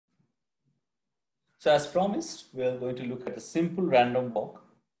So as promised, we are going to look at a simple random walk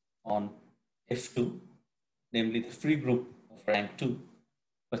on F2, namely the free group of rank 2.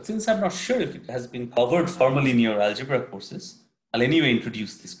 But since I'm not sure if it has been covered formally in your algebra courses, I'll anyway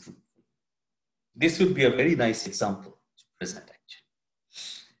introduce this group. This would be a very nice example to present actually.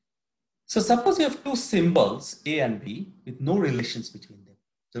 So suppose you have two symbols A and B with no relations between them.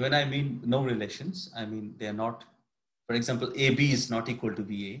 So when I mean no relations, I mean they are not, for example, AB is not equal to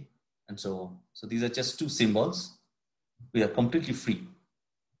BA and so on. So these are just two symbols. We are completely free.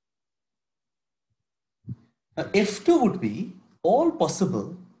 Now F2 would be all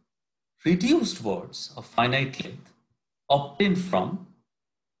possible reduced words of finite length obtained from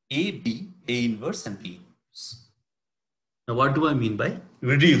A, B, A inverse and B inverse. Now what do I mean by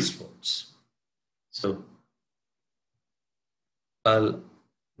reduced words? So I'll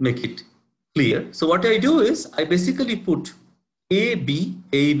make it clear. So what I do is I basically put A, B,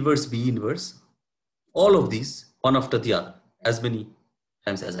 A inverse, B inverse, all of these one after the other as many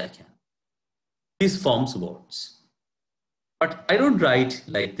times as I can. This forms words. But I don't write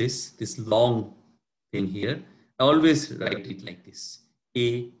like this long thing here. I always write it like this.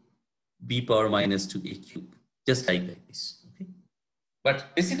 A, B power minus 2 A cube. Just like this. Okay?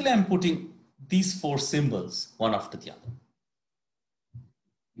 But basically I'm putting these four symbols one after the other.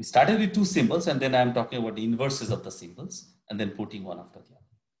 We started with two symbols and then I'm talking about the inverses of the symbols and then putting one after the other.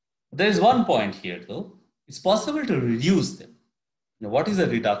 There is one point here though. It's possible to reduce them. Now what is a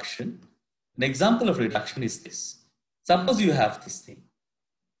reduction? An example of reduction is this. Suppose you have this thing.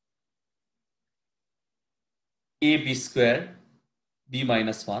 AB squared, B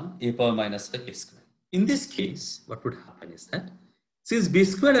minus 1, A power minus 5, A squared. In this case, what would happen is that since B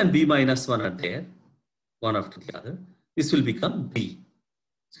squared and B minus 1 are there, one after the other, this will become B.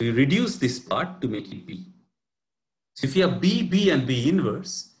 So you reduce this part to make it B. So if you have B, B and B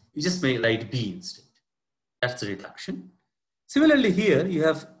inverse, you just may write B instead. That's the reduction. Similarly here, you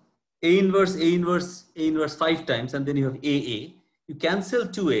have A inverse, A inverse, A inverse 5 times, and then you have AA. You cancel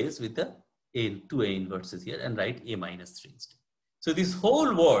 2 A's with the two A inverses here and write A minus 3 instead. So this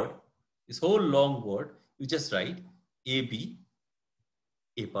whole word, this whole long word, you just write AB,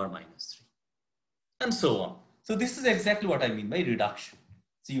 A power minus 3, and so on. So this is exactly what I mean by reduction.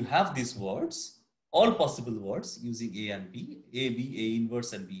 So you have these words, all possible words using A and B, A, B, A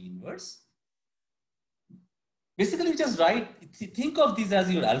inverse and B inverse. Basically, you just write, think of these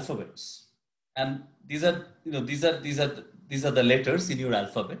as your alphabets. And these are, these are the letters in your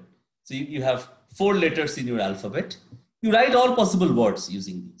alphabet. So you have 4 letters in your alphabet. You write all possible words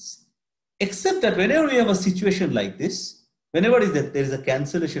using these. Except that whenever you have a situation like this, whenever there is a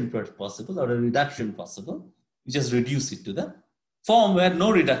cancellation possible or a reduction possible, you just reduce it to the form where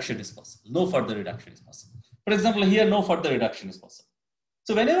no reduction is possible, no further reduction is possible. For example, here no further reduction is possible.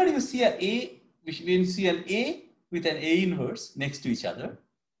 So whenever you see when you see an A with an A inverse next to each other,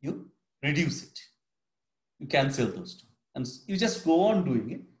 you reduce it. You cancel those two. And you just go on doing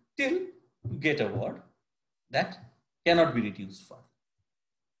it till you get a word that cannot be reduced further.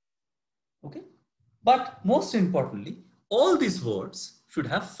 Okay? But most importantly, all these words should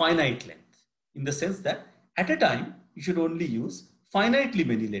have finite length in the sense that at a time, you should only use finitely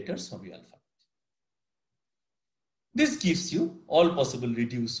many letters from your alphabet. This gives you all possible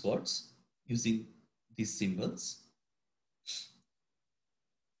reduced words using these symbols.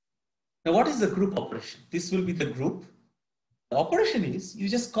 Now, what is the group operation? This will be the group. The operation is you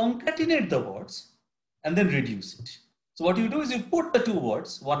just concatenate the words and then reduce it. So what you do is you put the two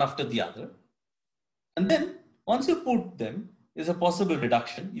words one after the other. And then once you put them, there's a possible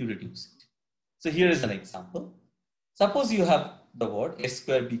reduction, you reduce it. So here is an example. Suppose you have the word A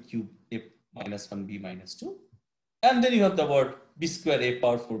square B cube A minus 1 B minus 2. And then you have the word B square A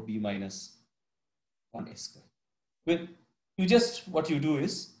power 4 B minus 1 A square. When you just, what you do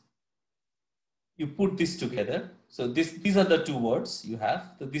is, you put this together. So these are the two words you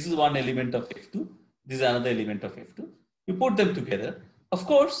have. So this is one element of F2. This is another element of F2. You put them together. Of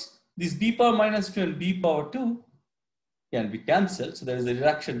course, this B power minus 2 and B power 2 can be cancelled. So there is a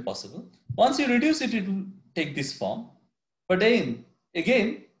reduction possible. Once you reduce it, it will take this form. But then,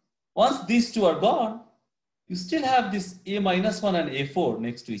 again, once these two are gone, you still have this A minus 1 and A4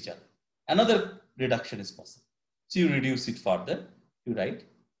 next to each other. Another reduction is possible. So you reduce it further. You write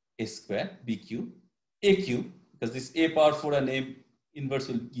A square, B cube, A cube, because this A power 4 and A inverse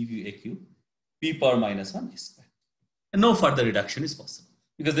will give you A cube, B power minus 1 A square. And no further reduction is possible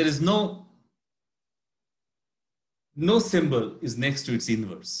because there is no symbol is next to its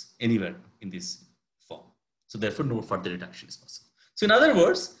inverse anywhere in this form. So therefore, no further reduction is possible. So in other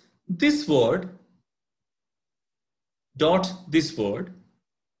words, this word dot this word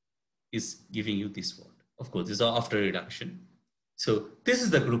is giving you this word. Of course, this is after reduction. So this is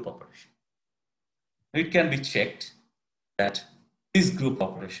the group operation. It can be checked that this group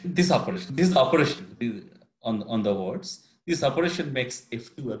operation, this is the operation on the words. This operation makes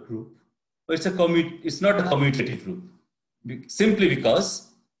F2 a group, but it's not a commutative group, simply because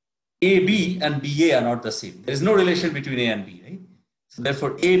AB and BA are not the same. There is no relation between A and B, right? So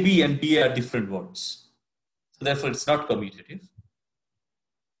therefore, AB and BA are different words. So therefore, it's not commutative.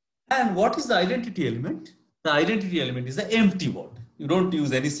 And what is the identity element? The identity element is the empty word. You don't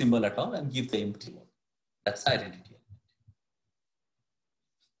use any symbol at all and give the empty word. That's the identity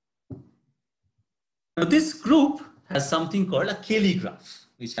element. Now, this group has something called a Cayley graph,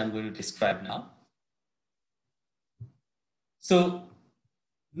 which I'm going to describe now. So,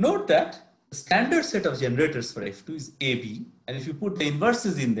 note that the standard set of generators for F2 is AB, and if you put the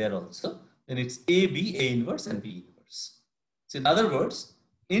inverses in there also, then it's AB, A inverse, and B inverse. So, in other words,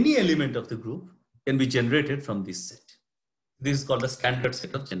 any element of the group can be generated from this set. This is called the standard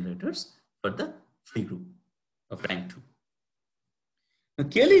set of generators for the free group of rank 2. Now,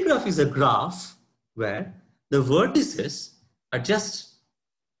 Cayley graph is a graph where the vertices are just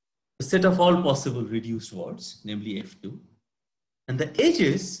a set of all possible reduced words, namely F2. And the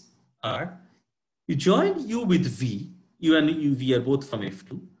edges are, you join U with V, U and UV are both from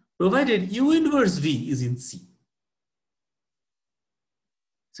F2, provided U inverse V is in C.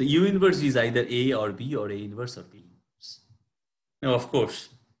 So U inverse V is either A or B or A inverse or B inverse. Now, of course,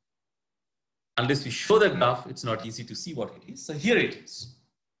 unless we show the graph, it's not easy to see what it is. So here it is.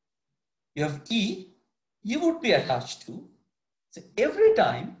 You have E, U would be attached to. So every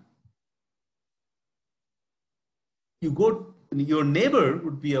time you go, your neighbor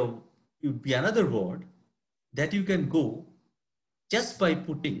would be another word that you can go just by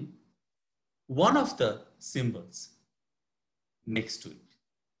putting one of the symbols next to it.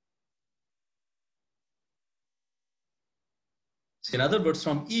 So in other words,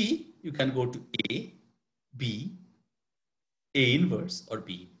 from E, you can go to A, B, A inverse, or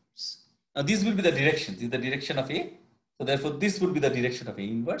B inverse. Now these will be the directions. This is the direction of A. So therefore, this would be the direction of A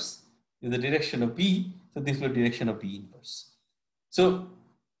inverse. This is the direction of B. So this will be the direction of B inverse. So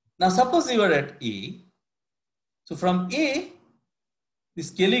now suppose you are at A. So from A, this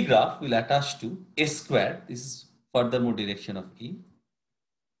Cayley graph will attach to A square. This is furthermore direction of A.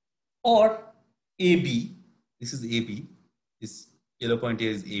 Or AB. This is AB. This yellow point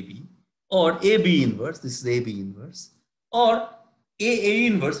here is AB. Or AB inverse. This is AB inverse. Or A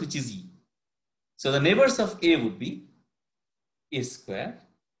inverse, which is E. So the neighbors of A would be A square,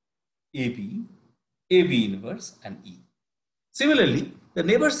 AB, AB inverse, and E. Similarly, the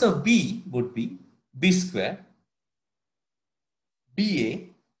neighbors of B would be B square, BA,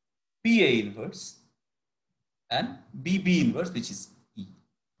 BA inverse, and BB inverse, which is E.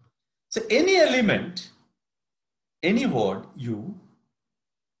 So any element, any word U,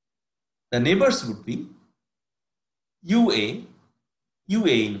 the neighbors would be UA,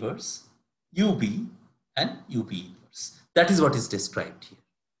 UA inverse, UB, and UB inverse. That is what is described here.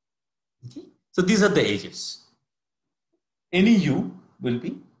 Okay? So these are the edges. Any U will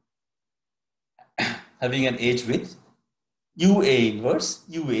be having an edge with UA inverse,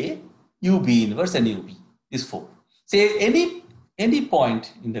 UA, UB inverse, and UB. These four. Say any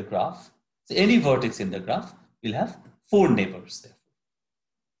point in the graph, so any vertex in the graph will have four neighbors there.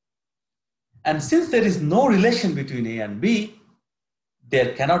 And since there is no relation between A and B,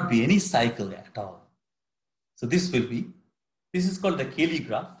 there cannot be any cycle at all. So this is called the Cayley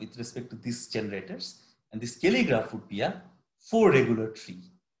graph with respect to these generators. And this Cayley graph would be a four regular tree.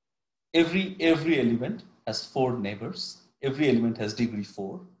 Every element has four neighbors. Every element has degree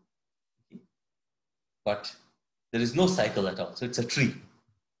 4. Okay. But there is no cycle at all. So it's a tree.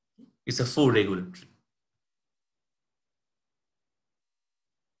 It's a four regular tree.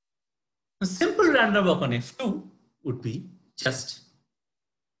 A simple random walk on F2 would be just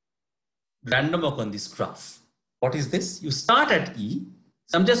random walk on this graph. What is this? You start at E.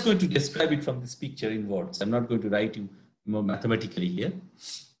 So I'm just going to describe it from this picture in words. I'm not going to write you more mathematically here.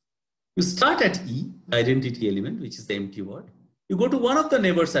 You start at E, the identity element, which is the empty word. You go to one of the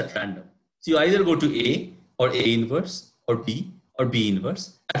neighbors at random. So you either go to A or A inverse or B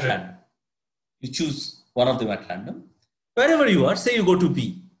inverse at random. You choose one of them at random. Wherever you are, say you go to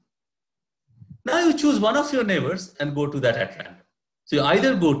B. Now you choose one of your neighbors and go to that at random. So you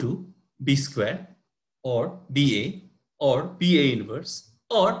either go to B square or BA or BA inverse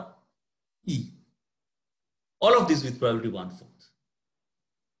or E. All of this with probability 1/4.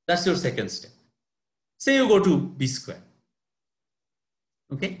 That's your second step. Say you go to B square.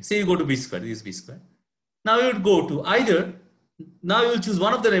 Okay, say you go to B square, this is B square. Now you would go to either Now you will choose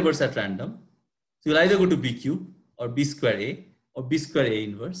one of the neighbors at random. So you'll either go to B cube or B square A or B square A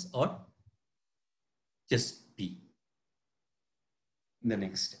inverse or just B in the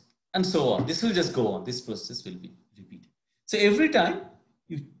next step. And so on. This will just go on. This process will be repeated. So every time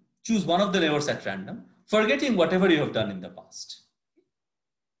you choose one of the neighbors at random, forgetting whatever you have done in the past.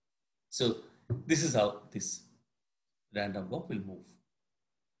 So this is how this random walk will move.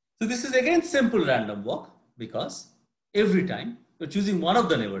 So this is again simple random walk because every time you're choosing one of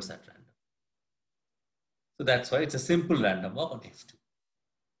the neighbors at random. So that's why it's a simple random walk on F2.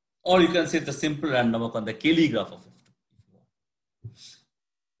 Or you can say it's a simple random walk on the Cayley graph of F2. It's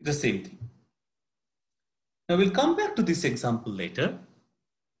the same thing. Now we'll come back to this example later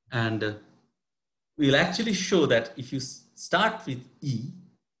and we'll actually show that if you start with E,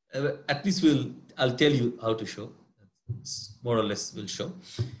 at least I'll tell you how to show. It's more or less will show.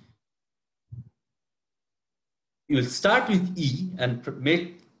 You will start with E and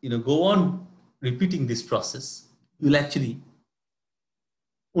go on repeating this process. You'll actually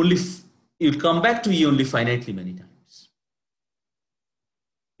you'll come back to E only finitely many times.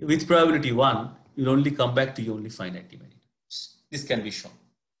 With probability 1, you'll only come back to E only finitely many times. This can be shown.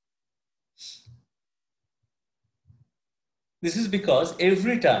 This is because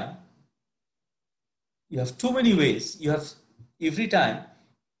every time you have too many ways. Every time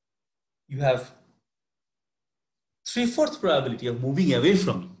you have 3/4 probability of moving away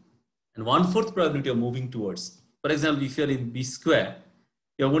from E and 1/4 probability of moving towards E. For example, if you're in B square,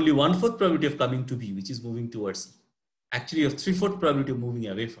 you have only 1/4 probability of coming to B, which is moving towards E. Actually, you have 3/4 probability of moving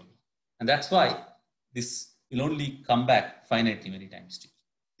away from E. And that's why this will only come back finitely many times to E.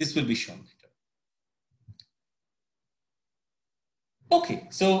 This will be shown later. Okay,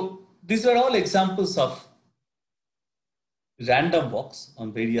 so these are all examples of random walks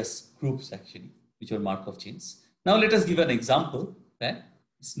on various groups actually, which are Markov chains. Now let us give an example where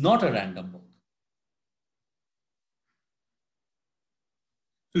it's not a random walk.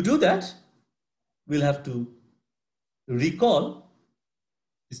 To do that, we'll have to recall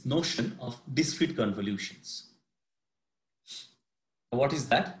this notion of discrete convolutions. What is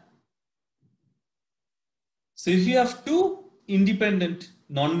that? So if you have two independent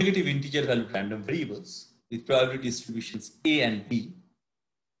non-negative integer valued random variables with probability distributions A and B,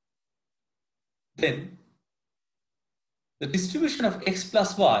 then the distribution of x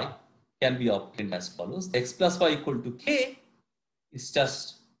plus y can be obtained as follows. X plus y equal to k is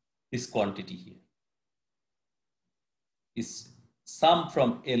just this quantity here. Is sum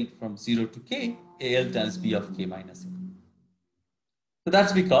from L from 0 to k, Al times B of k minus L. So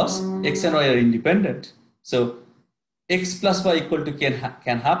that's because x and y are independent. So x plus y equal to k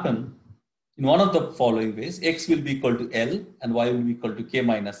can happen in one of the following ways. X will be equal to L and y will be equal to k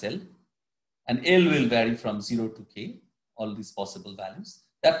minus L. And L will vary from 0 to k, all these possible values.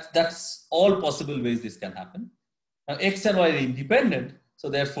 That's all possible ways this can happen. Now x and y are independent, so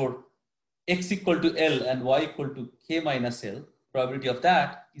therefore x equal to L and y equal to k minus L, probability of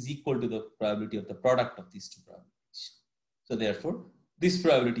that is equal to the probability of the product of these two probabilities. So therefore, this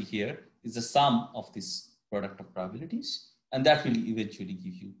probability here is the sum of this product of probabilities, and that will eventually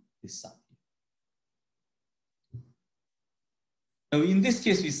give you this sum. Now, in this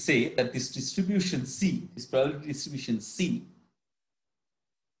case, we say that this distribution C, this probability distribution C,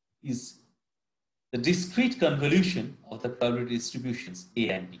 is the discrete convolution of the probability distributions A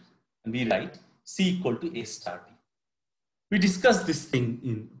and B. And we write C equal to A star B. We discussed this thing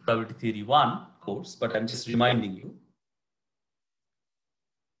in Probability Theory 1 course, but I'm just reminding you.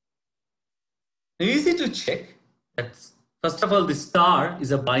 Now, easy to check that, first of all, the star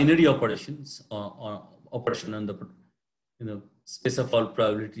is a binary operation or operation on the space of all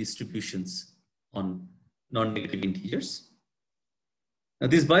probability distributions on non-negative integers. Now,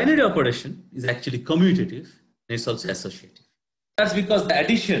 this binary operation is actually commutative and it's also associative. That's because the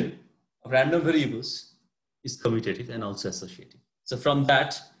addition of random variables is commutative and also associative. So from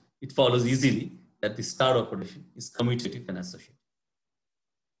that, it follows easily that the star operation is commutative and associative.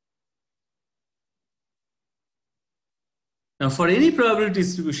 Now, for any probability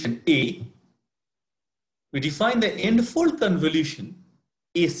distribution A, we define the n-fold convolution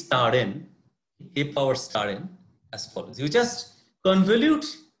A star n, A power star n, as follows. You just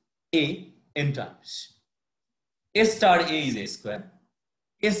convolute A n times. A star A is A square.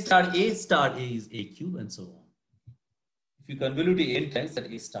 A star A is A cube, and so on. If you convolute A n times,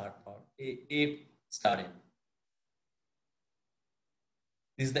 that A star power, A star n.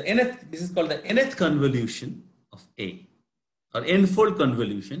 This is called the nth convolution of A, or n-fold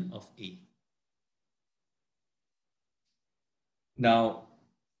convolution of A. Now,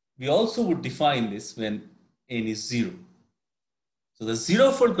 we also would define this when n is 0. So the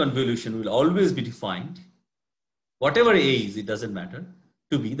zero-fold convolution will always be defined, whatever A is, it doesn't matter,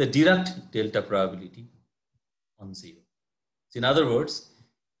 to be the Dirac delta probability on 0. So in other words,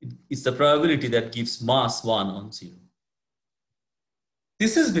 it's the probability that gives mass 1 on 0.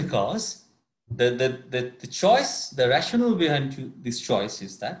 This is because the choice, the rationale behind this choice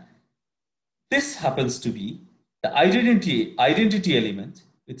is that this happens to be the identity element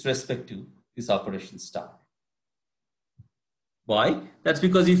with respect to this operation star. Why? That's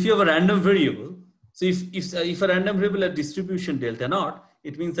because if you have a random variable, so if a random variable at distribution delta naught,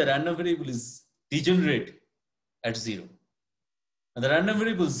 it means the random variable is degenerate at 0. And the random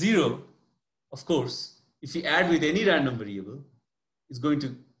variable 0, of course, if you add with any random variable, is going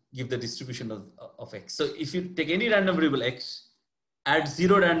to give the distribution of x. So if you take any random variable x, add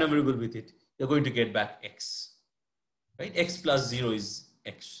 0 random variable with it, you're going to get back x. Right? X plus 0 is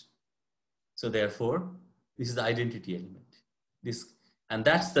x. So therefore, this is the identity element. And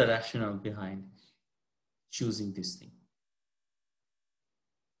that's the rationale behind choosing this thing.